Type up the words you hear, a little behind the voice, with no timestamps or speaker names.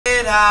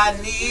said I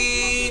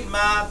need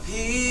my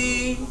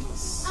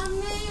peace. I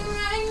mean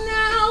right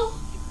now.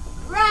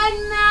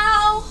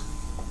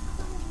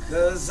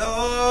 'Cause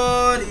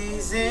all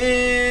these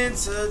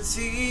entities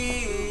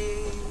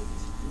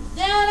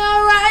that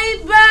are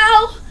right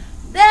about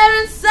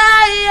they're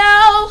inside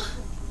you.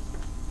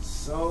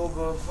 So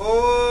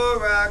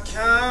before I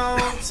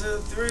count to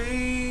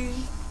 3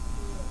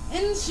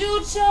 and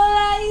shoot your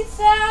lights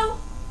out,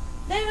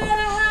 they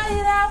better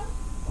hide out.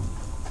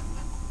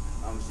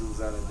 I'm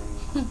Zeus out of thing.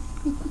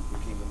 The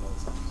king of no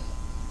time.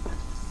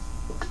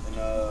 And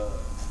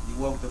you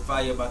woke the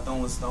fire by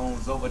throwing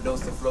stones,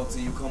 overdose the flow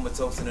till you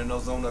comatose in an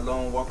ozone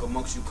alone. Walk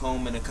amongst you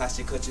comb and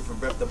Akashi cut you from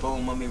breath to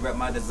bone. Mummy rap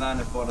my design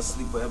and fall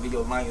asleep wherever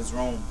your lions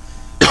roam.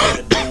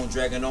 The dome,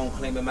 dragging on,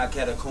 claiming my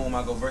catacomb.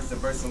 I go verse to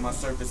verse on my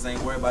surface,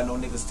 ain't worried about no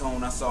nigga's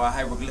tone. I saw a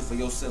hieroglyph of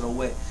your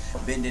silhouette,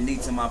 bend the knee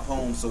to my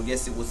poem. So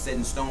yes, it was set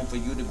in stone for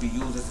you to be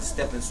used as a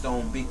stepping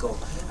stone. Biko,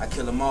 I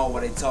kill them all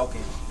while they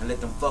talking and let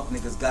them fuck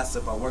niggas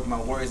gossip. I work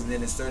my words and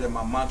then inserted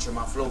my mantra.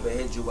 My flow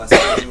behead you, I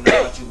said you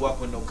know what you walk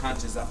with no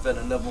conscience. I fell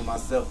in love with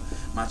myself.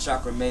 My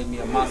chakra made me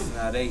a monster.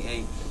 Now they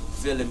ain't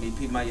feeling me,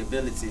 peep my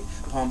ability.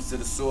 Palms to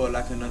the soil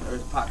like an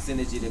unearthed pox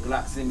energy. The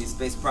Glocks in me,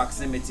 space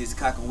proximities.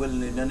 Cock and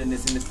willingly, none of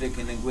this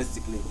interfering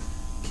linguistically.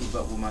 Keep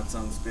up with my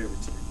tongue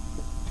spiritually.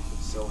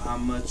 So how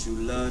much you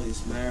love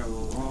this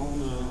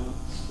marijuana?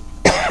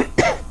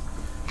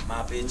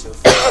 My bitch a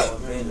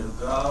flower in the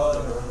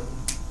garden.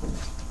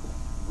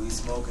 We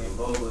smoking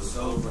bogus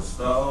over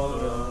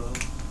soda.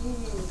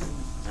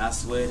 I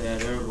swear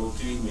that herb will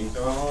keep me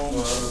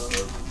calm.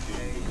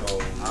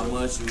 How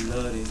much you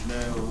love this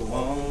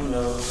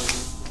marijuana?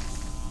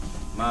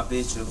 My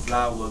bitch a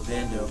flower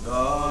in the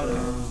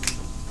garden.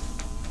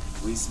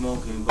 We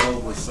smoking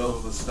bogus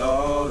sofa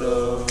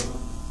starter.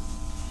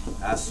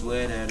 I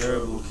swear that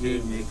herb will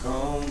keep me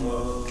calm.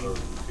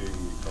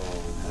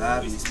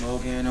 I be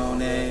smoking on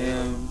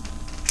them.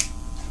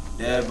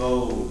 That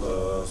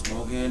boba,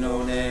 smoking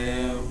on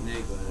them.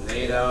 Nigga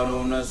laid out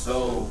on the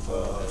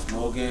sofa,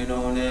 smoking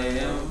on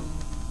them.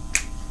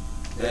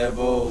 That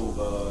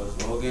boba,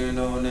 smoking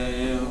on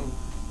them.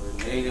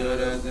 Nigga,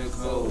 that's the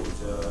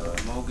culture,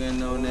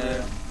 smoking on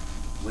them.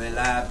 Well,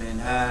 I've been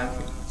high,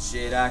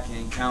 shit, I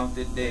can't count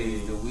the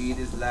days. The weed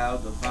is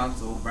loud, the font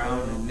so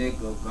brown, the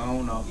nigga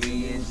gone off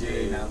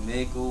E&J. Now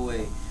make a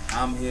way,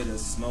 I'm here to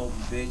smoke,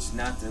 bitch,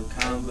 not to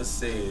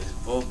conversate.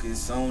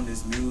 Focus on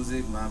this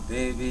music, my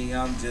baby,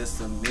 I'm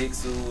just a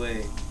mix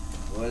away.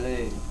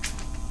 Wale,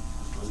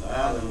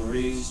 I done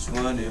reached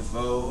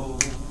 24.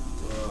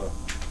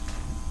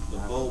 The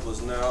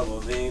boba's now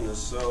within the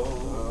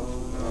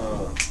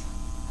soul.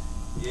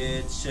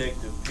 Yeah, check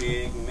the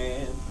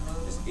pigment.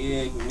 It's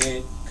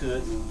ignorant,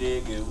 couldn't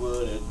dig it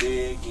with a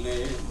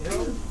diglet.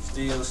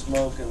 Still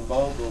smoking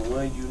boba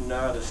when you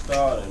not a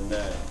starter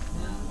now.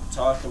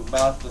 Talking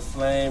about the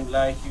flame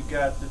like you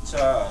got the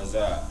tars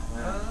out.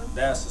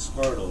 That's a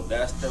Squirtle,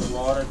 that's the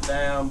watered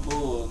down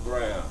bull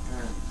ground.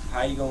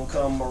 How you gonna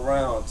come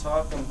around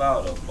talking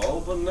about a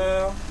boba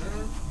now?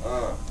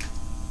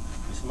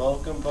 You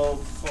smoking boba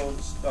before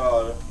the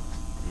starter.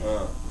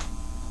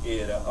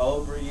 Yeah, the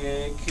Obra,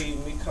 yeah, keep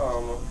me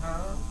calmer.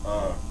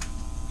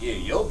 Yeah,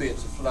 your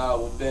bitch a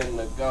flower in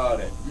the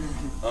garden.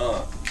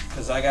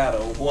 Cause I got a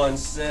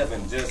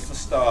 1.7 just for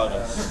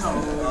starters.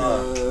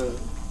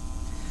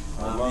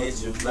 My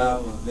bitch a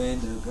flower in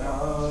the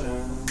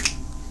garden.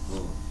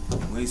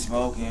 We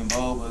smoking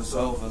boba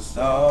sofa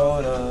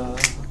starter.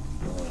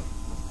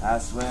 I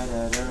swear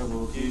that herb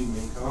will keep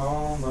me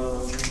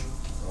calmer.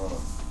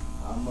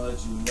 How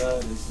much you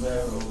love this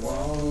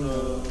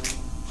marijuana?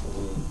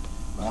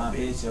 My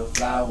bitch a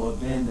flower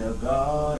in the garden.